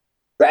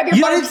 Grab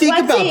your I didn't think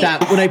about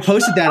that when I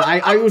posted that.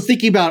 I was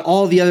thinking about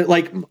all the other,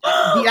 like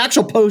the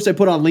actual post I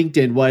put on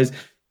LinkedIn was,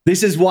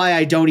 this is why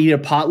I don't eat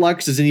at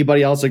potlucks. Does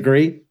anybody else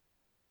agree?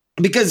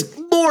 Because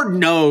Lord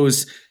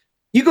knows,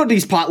 you go to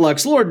these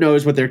potlucks, Lord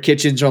knows what their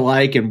kitchens are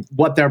like and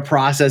what their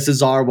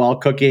processes are while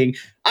cooking.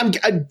 I'm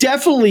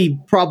definitely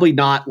probably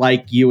not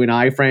like you and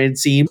I,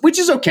 Francine, which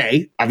is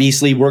okay.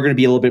 Obviously, we're going to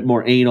be a little bit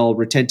more anal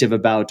retentive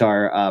about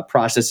our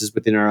processes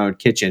within our own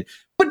kitchen.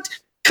 But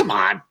come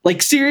on,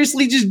 like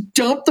seriously, just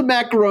dump the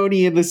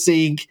macaroni in the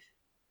sink.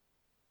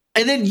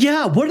 And then,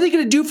 what are they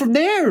going to do from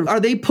there? Are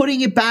they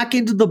putting it back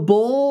into the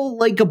bowl,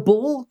 like a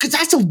bowl? Because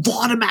that's a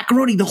lot of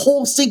macaroni. The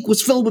whole sink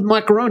was filled with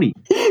macaroni.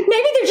 Maybe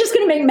they're just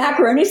going to make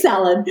macaroni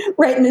salad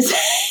right in the sink.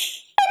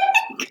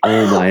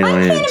 Oh, my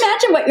I can't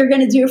imagine what you're going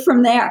to do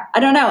from there.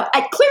 I don't know.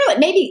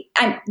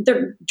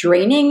 They're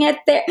draining it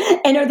there.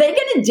 And are they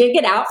going to dig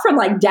it out from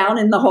like down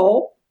in the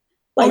hole?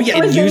 Like,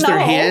 and use their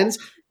hands?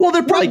 Well,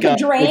 they're probably like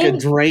a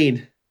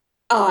drain.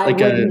 Oh, I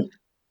wouldn't.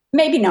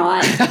 Maybe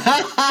not.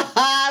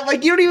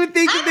 Like you don't even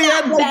think that they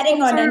had. I'm not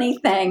betting on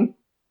anything.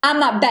 I'm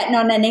not betting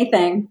on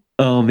anything.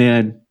 Oh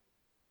man.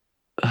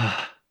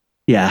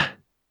 Yeah.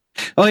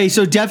 Okay,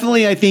 so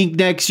definitely, I think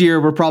next year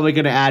we're probably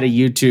going to add a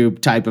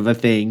YouTube type of a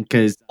thing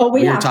because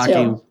we were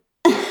talking.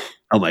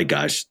 Oh my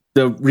gosh,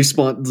 the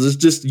response is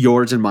just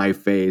yours and my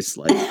face.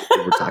 Like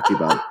we're talking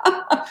about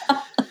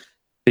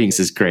things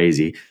is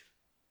crazy.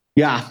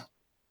 Yeah.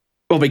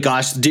 Oh my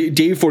gosh, day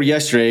before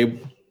yesterday.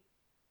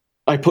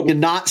 I put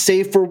not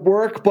safe for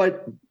work,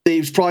 but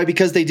it's probably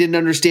because they didn't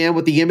understand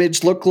what the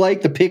image looked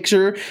like, the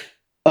picture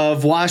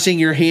of washing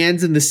your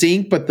hands in the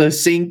sink, but the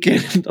sink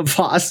and the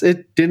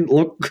faucet didn't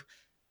look,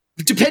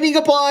 depending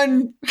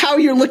upon how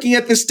you're looking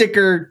at the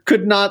sticker,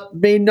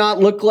 may not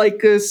look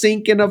like a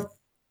sink and a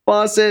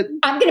faucet.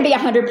 I'm going to be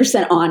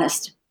 100%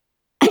 honest.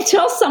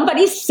 Until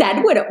somebody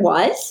said what it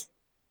was,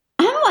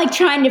 I'm like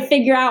trying to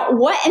figure out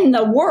what in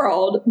the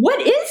world, what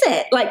is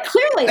it? Like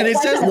clearly. And it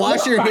says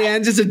wash your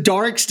hands. It's a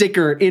dark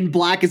sticker in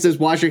black. It says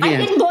wash your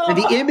hands. And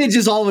the image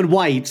is all in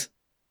white.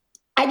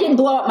 I didn't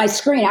blow up my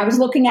screen. I was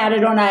looking at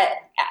it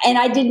and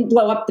I didn't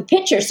blow up the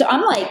picture. So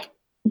I'm like,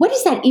 what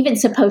is that even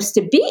supposed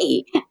to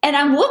be? And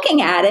I'm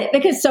looking at it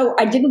because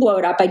I didn't blow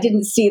it up. I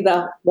didn't see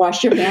the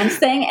wash your hands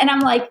thing. And I'm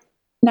like,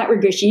 Matt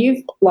Ragusa,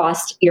 you've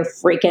lost your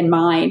freaking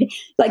mind.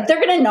 Like, they're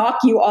going to knock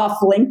you off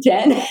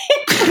LinkedIn.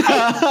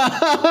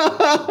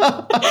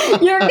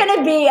 You're going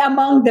to be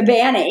among the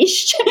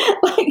banished.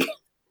 Like,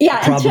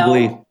 yeah,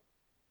 probably. Until,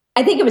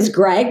 I think it was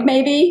Greg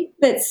maybe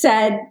that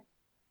said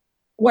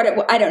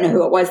I don't know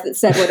who it was that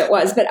said what it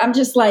was, but I'm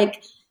just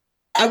like,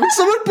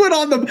 someone put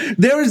on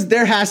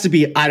there has to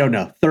be, I don't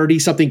know, 30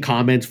 something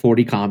comments,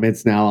 40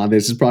 comments now on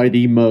this. Is probably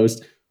the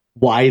most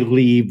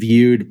widely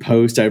viewed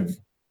post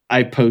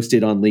I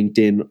posted on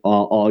LinkedIn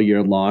all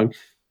year long.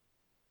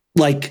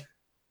 Like,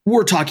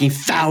 we're talking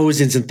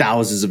thousands and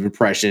thousands of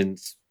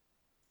impressions,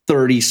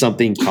 30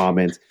 something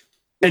comments.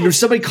 And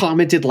somebody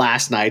commented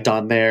last night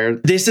on there,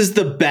 this is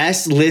the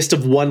best list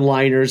of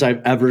one-liners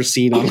I've ever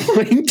seen on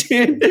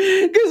LinkedIn.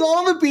 Because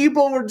all the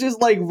people were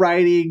just like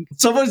writing.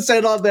 Someone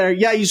said on there,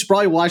 yeah, you should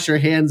probably wash your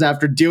hands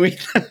after doing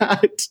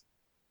that.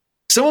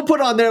 Someone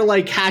put on there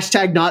like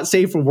hashtag not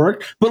safe for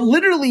work. But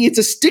literally it's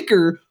a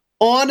sticker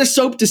on a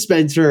soap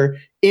dispenser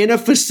in a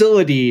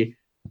facility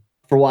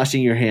for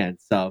washing your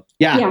hands. So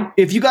yeah.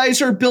 If you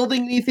guys are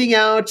building anything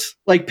out,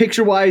 like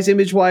picture-wise,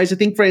 image-wise, I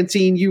think,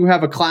 Francine, you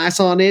have a class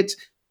on it.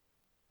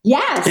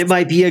 Yes. It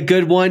might be a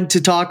good one to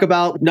talk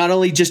about, not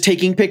only just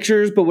taking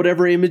pictures, but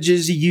whatever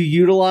images you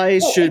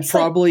utilize should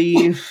probably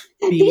be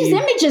these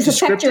images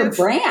affect your descriptive.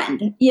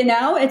 brand. You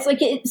know, it's like,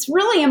 it's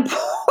really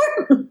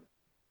important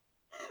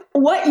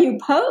what you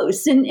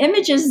post. And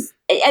images,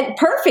 a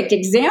perfect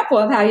example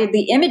of how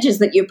the images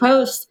that you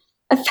post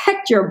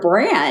affect your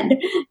brand.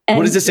 And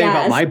what does it say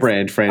about my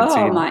brand,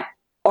 Francine?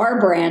 Our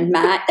brand,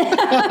 Matt.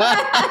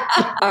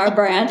 Our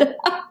brand.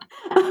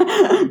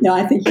 No,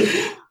 I think,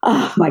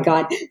 oh my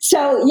God.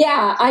 So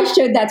yeah, I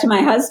showed that to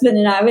my husband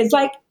and I was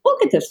like,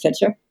 look at this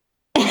picture.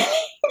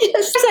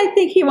 Just, I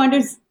think he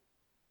wonders,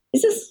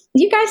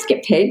 you guys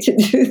get paid to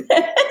do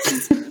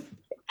this?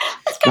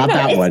 Not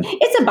that one.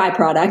 It's a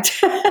byproduct.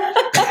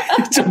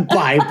 It's a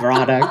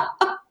byproduct.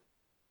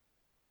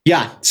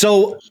 Yeah.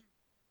 So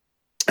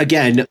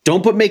again,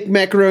 don't put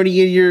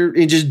macaroni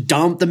and just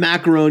dump the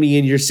macaroni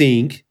in your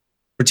sink,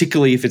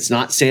 particularly if it's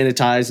not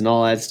sanitized and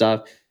all that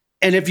stuff.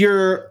 And if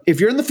you're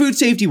in the food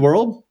safety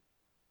world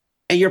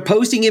and you're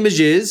posting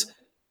images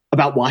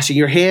about washing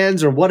your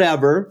hands or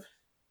whatever,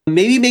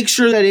 maybe make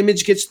sure that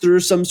image gets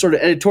through some sort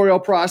of editorial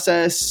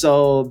process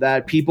so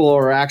that people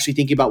are actually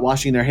thinking about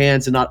washing their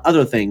hands and not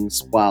other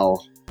things.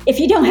 Well,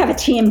 if you don't have a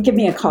team, give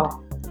me a call.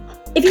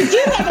 If you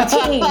do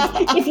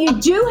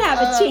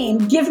have a team,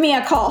 give me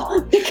a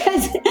call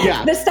because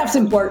this stuff's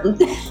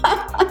important.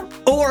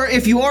 Or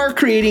if you are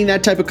creating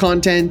that type of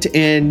content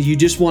and you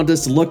just want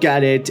us to look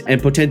at it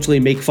and potentially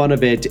make fun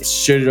of it,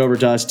 shoot it over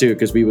to us too,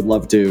 because we would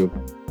love to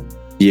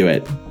view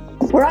it.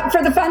 We're up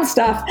for the fun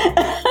stuff.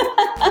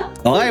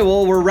 All right,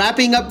 well, we're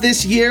wrapping up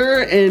this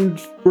year and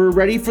we're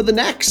ready for the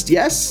next,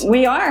 yes?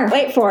 We are.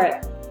 Wait for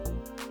it.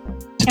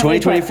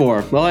 2024.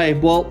 All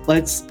right, well,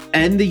 let's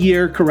end the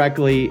year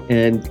correctly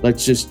and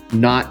let's just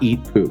not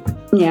eat poop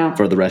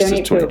for the rest of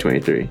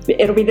 2023.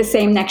 It'll be the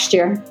same next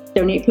year.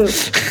 Don't eat poop.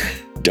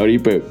 Don't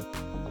eat poop.